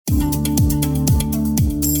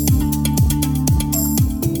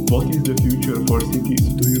What is the future for cities?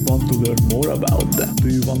 Do you want to learn more about them? Do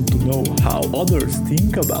you want to know how others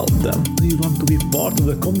think about them? Do you want to be part of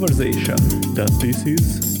the conversation? Then this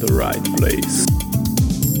is the right place.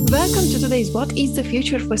 Welcome to today's What is the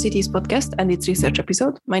Future for Cities podcast and its research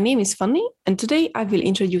episode. My name is Fanny, and today I will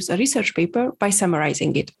introduce a research paper by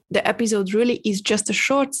summarizing it. The episode really is just a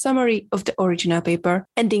short summary of the original paper,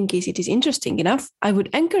 and in case it is interesting enough, I would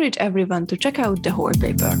encourage everyone to check out the whole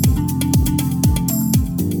paper.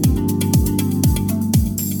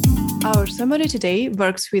 Our summary today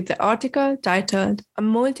works with the article titled A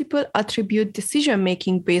Multiple Attribute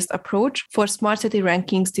Decision-Making Based Approach for Smart City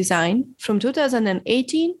Rankings Design from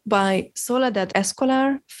 2018 by Soledad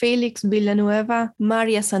Escolar, Felix Villanueva,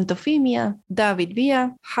 Maria Santofimia, David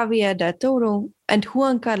Villa, Javier del Toro, and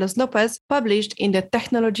Juan Carlos Lopez, published in the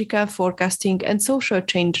Technological Forecasting and Social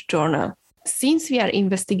Change Journal. Since we are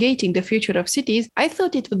investigating the future of cities, I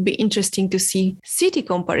thought it would be interesting to see city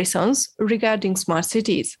comparisons regarding smart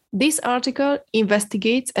cities. This article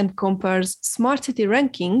investigates and compares smart city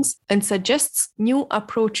rankings and suggests new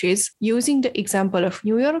approaches using the example of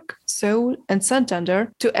New York, Seoul, and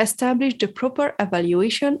Santander to establish the proper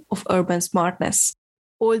evaluation of urban smartness.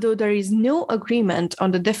 Although there is no agreement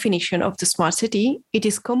on the definition of the smart city, it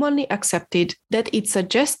is commonly accepted that it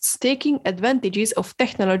suggests taking advantages of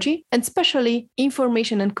technology, and especially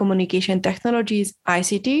information and communication technologies,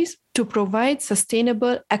 ICTs, to provide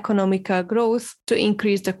sustainable economical growth to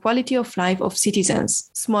increase the quality of life of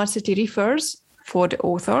citizens. Smart city refers, for the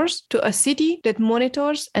authors, to a city that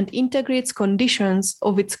monitors and integrates conditions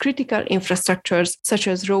of its critical infrastructures, such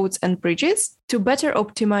as roads and bridges, to better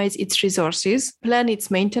optimize its resources, plan its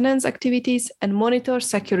maintenance activities, and monitor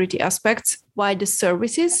security aspects, while the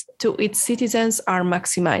services to its citizens are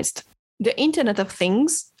maximized. The Internet of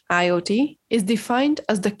Things, IoT, is defined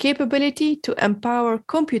as the capability to empower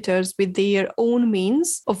computers with their own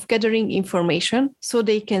means of gathering information so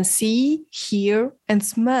they can see, hear, and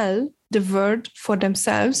smell the world for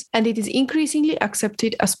themselves, and it is increasingly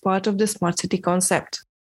accepted as part of the smart city concept.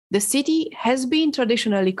 The city has been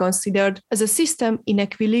traditionally considered as a system in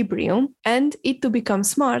equilibrium, and it to become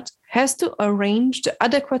smart has to arrange the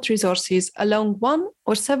adequate resources along one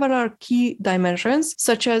or several key dimensions,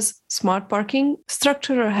 such as smart parking,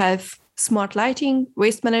 structural health, smart lighting,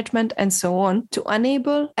 waste management, and so on, to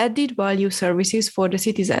enable added value services for the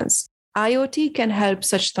citizens. IoT can help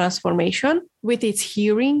such transformation with its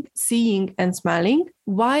hearing, seeing, and smelling,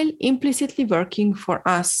 while implicitly working for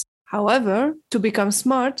us. However, to become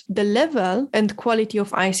smart, the level and quality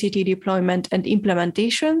of ICT deployment and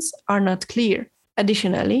implementations are not clear.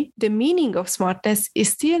 Additionally, the meaning of smartness is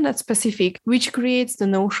still not specific, which creates the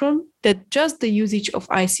notion that just the usage of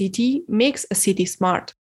ICT makes a city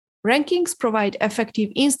smart. Rankings provide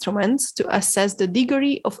effective instruments to assess the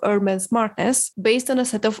degree of urban smartness based on a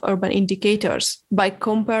set of urban indicators. By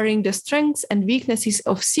comparing the strengths and weaknesses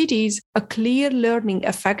of cities, a clear learning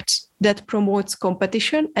effect that promotes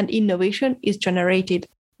competition and innovation is generated.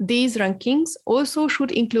 These rankings also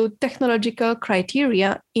should include technological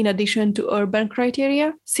criteria in addition to urban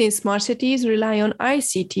criteria, since smart cities rely on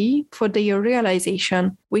ICT for their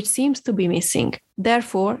realization, which seems to be missing.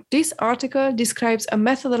 Therefore, this article describes a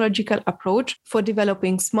methodological approach for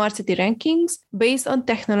developing smart city rankings based on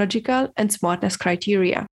technological and smartness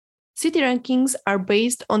criteria. City rankings are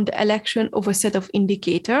based on the election of a set of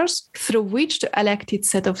indicators through which the elected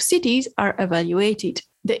set of cities are evaluated.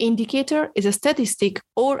 The indicator is a statistic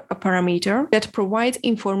or a parameter that provides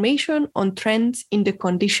information on trends in the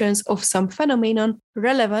conditions of some phenomenon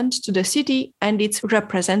relevant to the city, and it's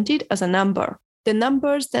represented as a number. The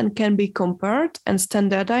numbers then can be compared and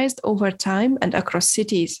standardized over time and across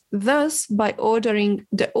cities. Thus, by ordering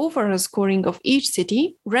the overall scoring of each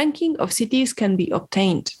city, ranking of cities can be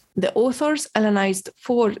obtained. The authors analyzed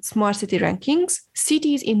 4 smart city rankings: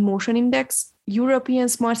 Cities in Motion Index, European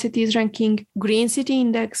Smart Cities Ranking, Green City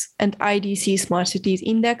Index, and IDC Smart Cities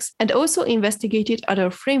Index, and also investigated other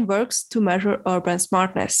frameworks to measure urban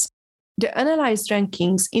smartness. The analyzed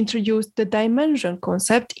rankings introduced the dimension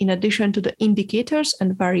concept in addition to the indicators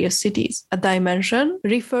and various cities. A dimension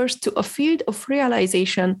refers to a field of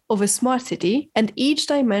realization of a smart city, and each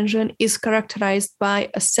dimension is characterized by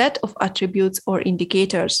a set of attributes or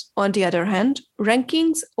indicators. On the other hand,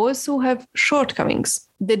 rankings also have shortcomings.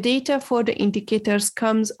 The data for the indicators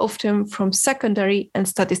comes often from secondary and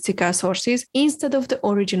statistical sources instead of the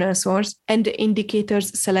original source, and the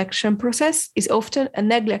indicators selection process is often a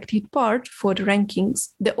neglected part for the rankings.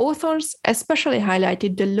 The authors especially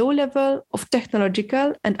highlighted the low level of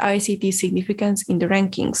technological and ICT significance in the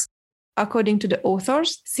rankings. According to the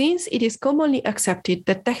authors, since it is commonly accepted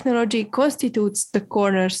that technology constitutes the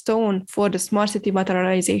cornerstone for the smart city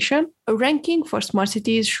materialization, a ranking for smart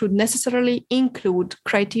cities should necessarily include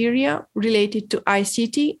criteria related to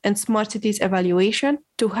ICT and smart cities evaluation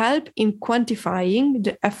to help in quantifying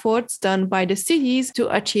the efforts done by the cities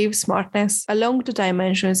to achieve smartness along the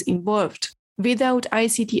dimensions involved. Without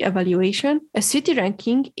ICT evaluation, a city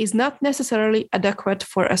ranking is not necessarily adequate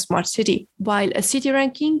for a smart city. While a city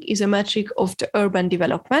ranking is a metric of the urban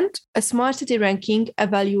development, a smart city ranking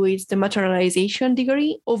evaluates the materialization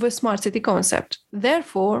degree of a smart city concept.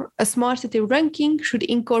 Therefore, a smart city ranking should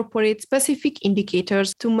incorporate specific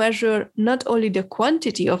indicators to measure not only the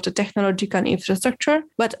quantity of the technological infrastructure,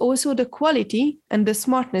 but also the quality and the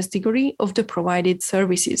smartness degree of the provided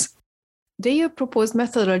services. Their proposed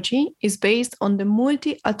methodology is based on the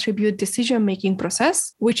multi-attribute decision-making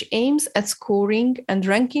process, which aims at scoring and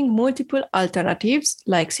ranking multiple alternatives,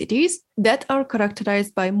 like cities, that are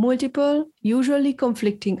characterized by multiple, usually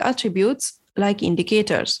conflicting attributes, like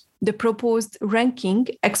indicators. The proposed ranking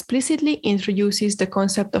explicitly introduces the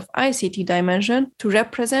concept of ICT dimension to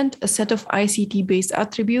represent a set of ICT-based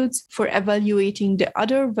attributes for evaluating the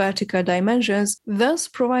other vertical dimensions, thus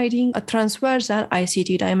providing a transversal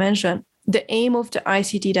ICT dimension. The aim of the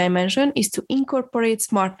ICT dimension is to incorporate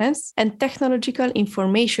smartness and technological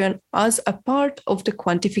information as a part of the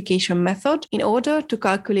quantification method in order to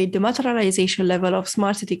calculate the materialization level of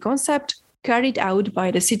smart city concept carried out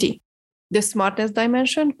by the city. The smartness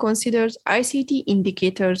dimension considers ICT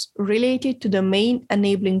indicators related to the main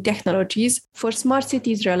enabling technologies for smart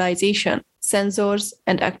cities realization, sensors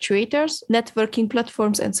and actuators, networking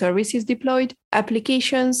platforms and services deployed,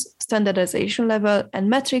 applications, standardization level, and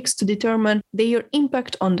metrics to determine their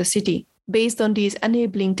impact on the city. Based on these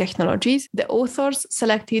enabling technologies, the authors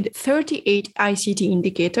selected 38 ICT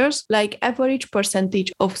indicators like average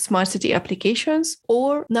percentage of smart city applications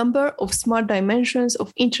or number of smart dimensions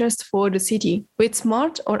of interest for the city with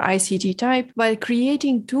smart or ICT type, while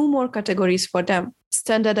creating two more categories for them: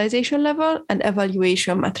 standardization level and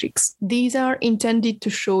evaluation metrics. These are intended to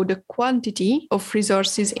show the quantity of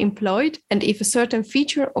resources employed and if a certain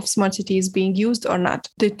feature of smart city is being used or not.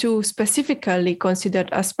 The two specifically considered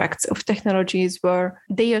aspects of technologies were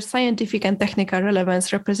their scientific and technical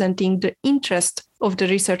relevance, representing the interest of the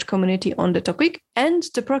research community on the topic, and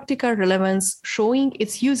the practical relevance, showing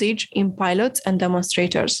its usage in pilots and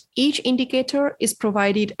demonstrators. Each indicator is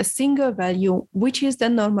provided a single value, which is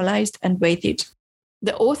then normalized and weighted.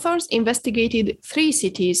 The authors investigated 3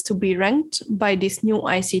 cities to be ranked by this new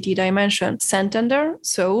ICT dimension: Santander,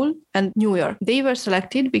 Seoul, and New York. They were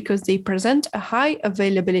selected because they present a high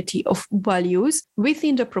availability of values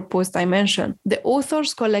within the proposed dimension. The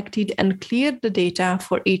authors collected and cleared the data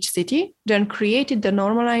for each city, then created the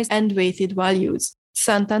normalized and weighted values.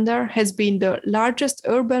 Santander has been the largest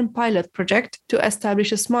urban pilot project to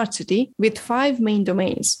establish a smart city with 5 main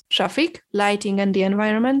domains: traffic, lighting and the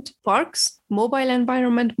environment, parks, mobile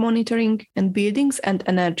environment monitoring, and buildings and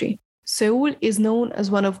energy. Seoul is known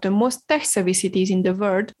as one of the most tech-savvy cities in the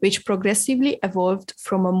world, which progressively evolved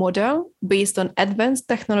from a model based on advanced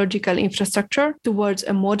technological infrastructure towards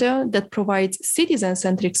a model that provides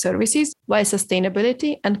citizen-centric services, while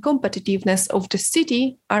sustainability and competitiveness of the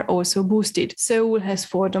city are also boosted. Seoul has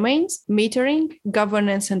 4 domains: metering,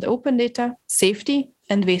 governance and open data, safety,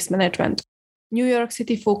 and waste management. New York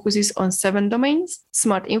City focuses on 7 domains: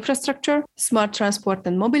 smart infrastructure, smart transport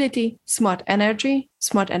and mobility, smart energy,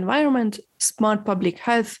 smart environment, smart public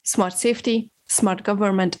health, smart safety, smart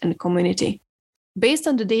government, and community. Based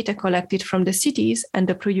on the data collected from the cities and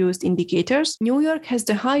the produced indicators, New York has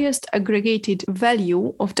the highest aggregated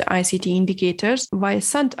value of the ICT indicators, while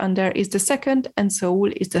Santander is the second and Seoul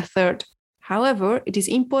is the third. However, it is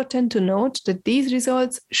important to note that these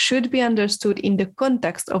results should be understood in the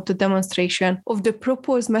context of the demonstration of the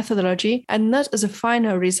proposed methodology and not as a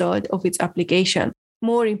final result of its application.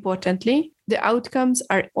 More importantly, the outcomes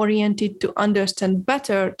are oriented to understand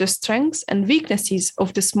better the strengths and weaknesses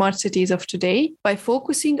of the smart cities of today by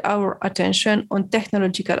focusing our attention on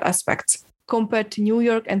technological aspects. Compared to New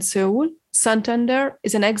York and Seoul, Santander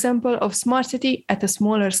is an example of smart city at a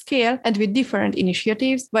smaller scale and with different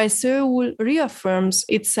initiatives, while Seoul reaffirms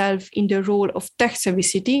itself in the role of tech-savvy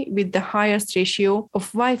city with the highest ratio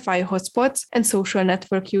of Wi-Fi hotspots and social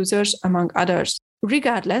network users, among others.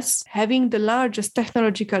 Regardless, having the largest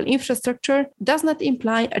technological infrastructure does not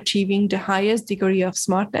imply achieving the highest degree of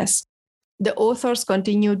smartness. The authors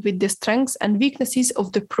continued with the strengths and weaknesses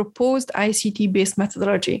of the proposed ICT-based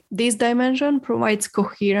methodology. This dimension provides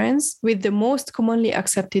coherence with the most commonly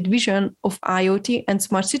accepted vision of IoT and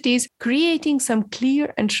smart cities, creating some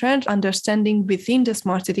clear and shared understanding within the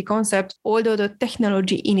smart city concept. Although the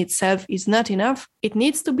technology in itself is not enough, it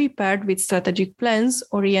needs to be paired with strategic plans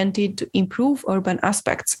oriented to improve urban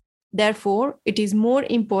aspects. Therefore, it is more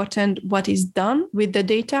important what is done with the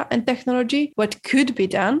data and technology, what could be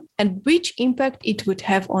done, and which impact it would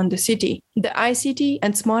have on the city. The ICT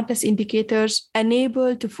and smartness indicators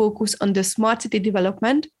enable to focus on the smart city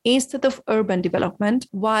development instead of urban development,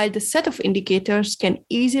 while the set of indicators can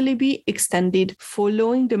easily be extended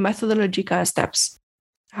following the methodological steps.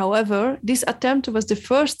 However, this attempt was the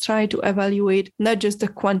first try to evaluate not just the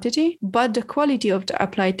quantity, but the quality of the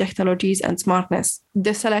applied technologies and smartness.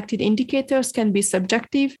 The selected indicators can be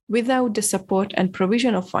subjective without the support and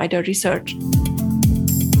provision of wider research.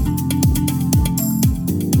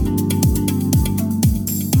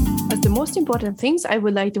 As the most important things, I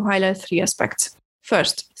would like to highlight 3 aspects.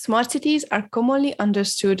 First, smart cities are commonly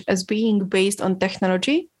understood as being based on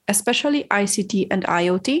technology, especially ICT and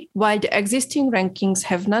IoT, while the existing rankings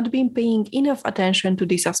have not been paying enough attention to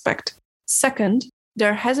this aspect. Second,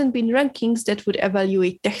 there hasn't been rankings that would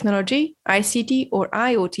evaluate technology, ICT, or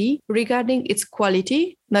IoT regarding its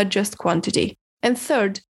quality, not just quantity. And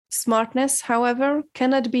third, smartness, however,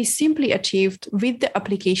 cannot be simply achieved with the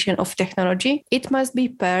application of technology. It must be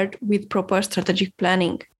paired with proper strategic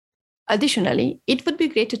planning. Additionally, it would be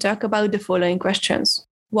great to talk about the following questions.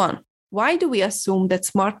 1. Why do we assume that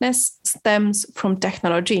smartness stems from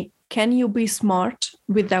technology? Can you be smart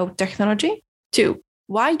without technology? 2.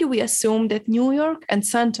 Why do we assume that New York and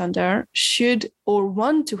Santander should or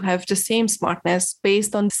want to have the same smartness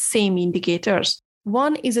based on the same indicators?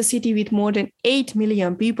 One is a city with more than 8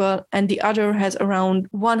 million people, and the other has around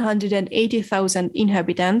 180,000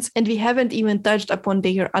 inhabitants, and we haven't even touched upon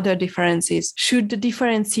their other differences. Should the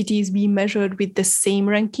different cities be measured with the same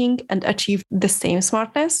ranking and achieve the same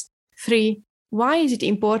smartness? 3. Why is it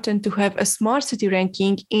important to have a smart city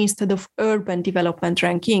ranking instead of urban development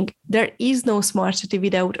ranking? There is no smart city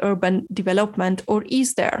without urban development, or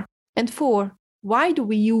is there? And 4. Why do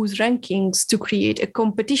we use rankings to create a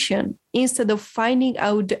competition instead of finding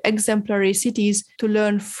out the exemplary cities to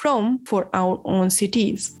learn from for our own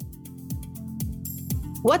cities?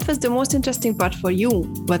 What was the most interesting part for you?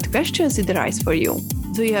 What questions did arise for you?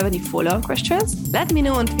 Do you have any follow-up questions? Let me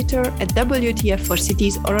know on Twitter at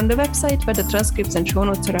WTF4Cities or on the website where the transcripts and show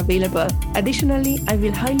notes are available. Additionally, I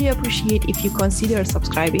will highly appreciate if you consider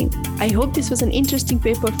subscribing. I hope this was an interesting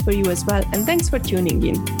paper for you as well, and thanks for tuning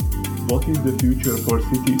in. What is the Future for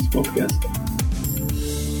Cities podcast?